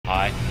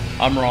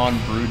I'm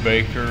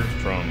Brubaker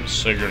from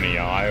Seger,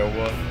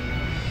 Iowa,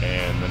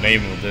 and the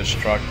name of this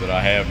truck that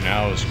I have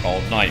now is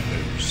called Night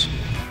Moves.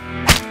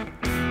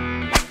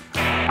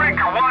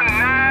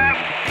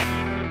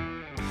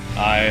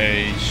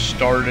 I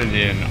started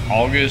in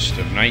August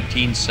of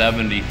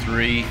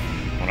 1973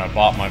 when I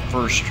bought my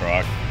first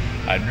truck.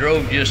 I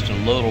drove just a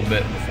little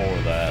bit before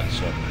that,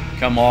 so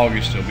come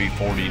August it'll be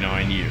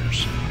 49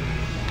 years.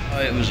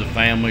 It was a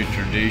family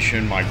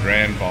tradition. My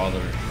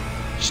grandfather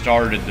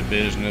started the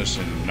business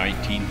in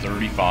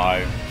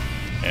 1935,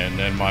 and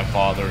then my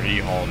father, he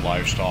hauled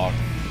livestock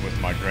with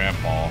my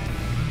grandpa.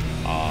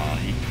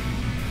 He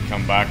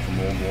come back from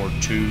World War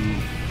II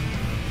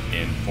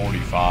in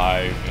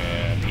 45,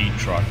 and he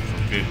trucked for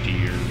 50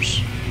 years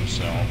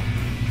himself,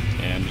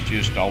 and it's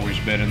just always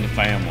been in the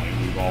family.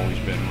 We've always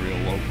been real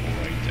local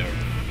right there.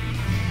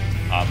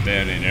 I've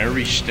been in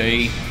every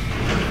state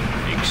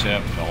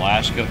except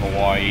Alaska,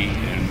 Hawaii,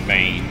 and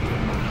Maine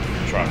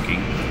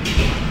trucking.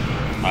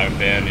 I've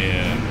been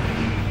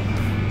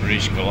in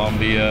British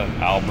Columbia,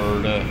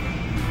 Alberta,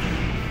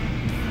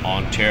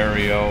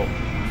 Ontario,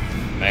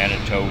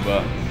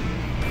 Manitoba.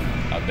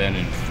 I've been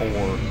in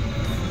 4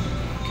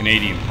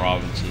 Canadian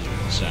provinces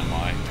with a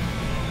semi.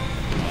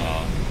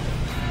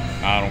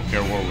 I don't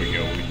care where we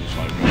go, we just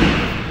like going to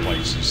different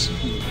places.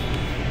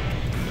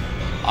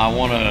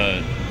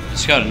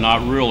 It's got a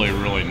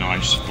really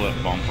nice split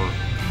bumper.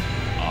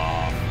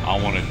 I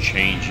want to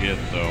change it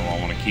though. I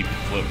want to keep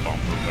the flip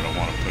bumper, but I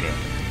want to put a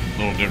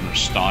little different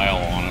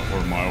style on it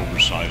where my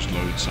oversized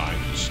load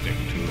signs will stick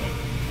to it.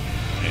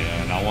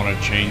 And I want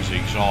to change the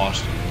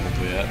exhaust a little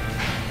bit.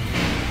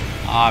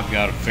 I've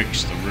got to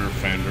fix the rear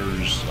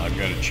fenders. I've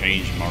got to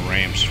change my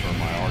ramps for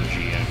my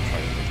RGM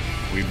trailer.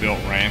 We built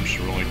ramps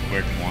really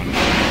quick one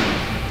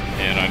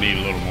time, and I need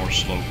a little more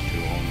slope to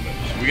them, but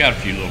we got a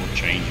few little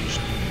changes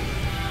to it.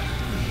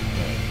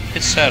 But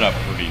it's set up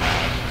pretty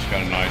nice. It's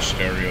got a nice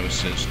stereo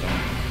system.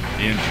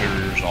 The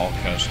interior's all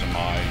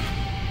customized.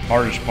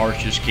 Hardest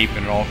part's just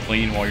keeping it all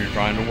clean while you're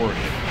trying to work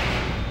it.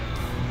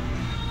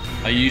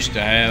 I used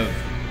to have,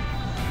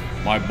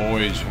 my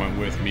boys went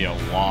with me a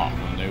lot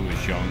when they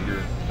was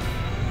younger,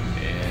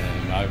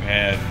 and I've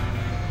had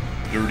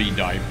dirty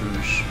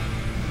diapers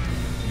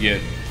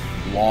get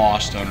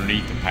lost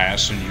underneath the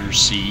passenger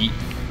seat,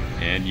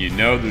 and you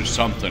know there's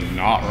something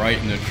not right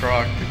in the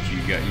truck, but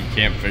you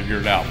can't figure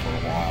it out for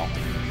a while.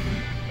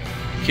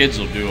 Kids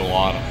will do a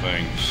lot of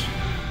things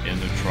in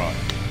the truck.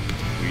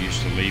 We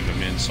used to leave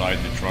them inside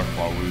the truck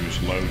while we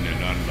was loading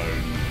and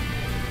unloading.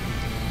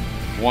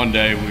 One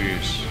day we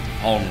was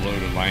hauling a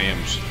load of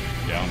lambs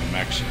down to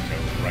Mexico,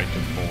 right to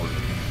the border.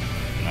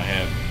 And I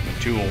had the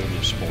 2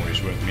 oldest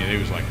boys with me. They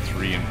was like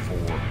 3 and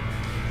 4.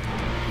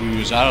 We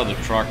was out of the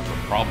truck for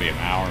probably an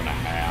hour and a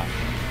half.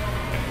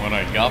 And when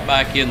I got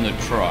back in the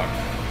truck,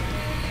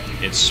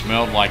 it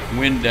smelled like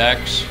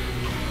Windex,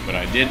 but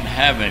I didn't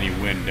have any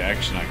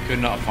Windex and I could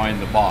not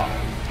find the bottle.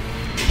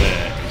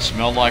 But it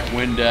smelled like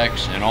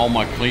Windex, and all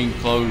my clean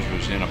clothes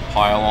was in a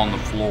pile on the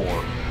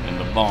floor in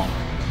the bunk.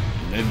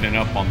 And they'd been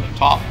up on the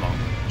top bunk,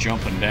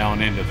 jumping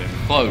down into them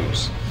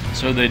clothes.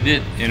 So they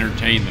did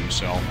entertain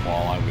themselves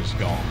while I was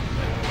gone.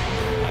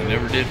 But I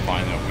never did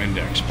find that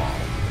Windex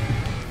bottle.